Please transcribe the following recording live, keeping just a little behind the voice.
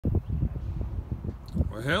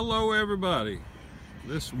Well, hello everybody.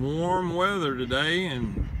 This warm weather today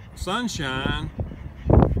and sunshine,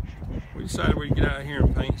 we decided we'd get out here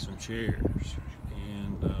and paint some chairs.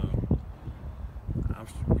 And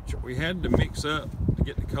we had to mix up to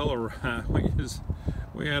get the color right.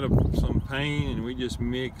 We had some paint and we just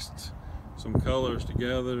mixed some colors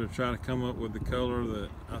together to try to come up with the color that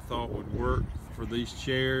I thought would work for these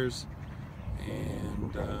chairs.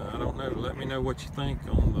 And I don't know, let me know what you think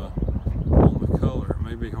on the color. It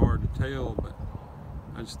may be hard to tell, but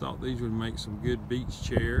I just thought these would make some good beach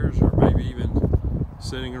chairs, or maybe even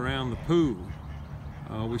sitting around the pool.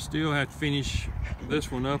 We still have to finish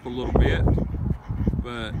this one up a little bit,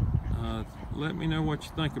 but let me know what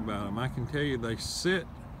you think about them. I can tell you they sit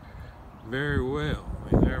very well.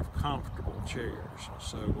 I mean, they're comfortable chairs.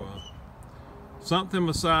 So something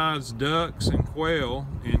besides ducks and quail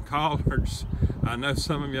and collards. I know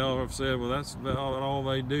some of y'all have said, well, that's about all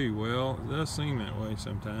they do. Well, it does seem that way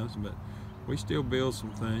sometimes, but we still build some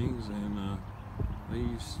things, and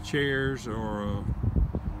these chairs are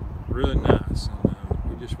really nice, and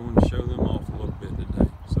we just wanted to show them off a little bit today.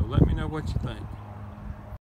 So let me know what you think.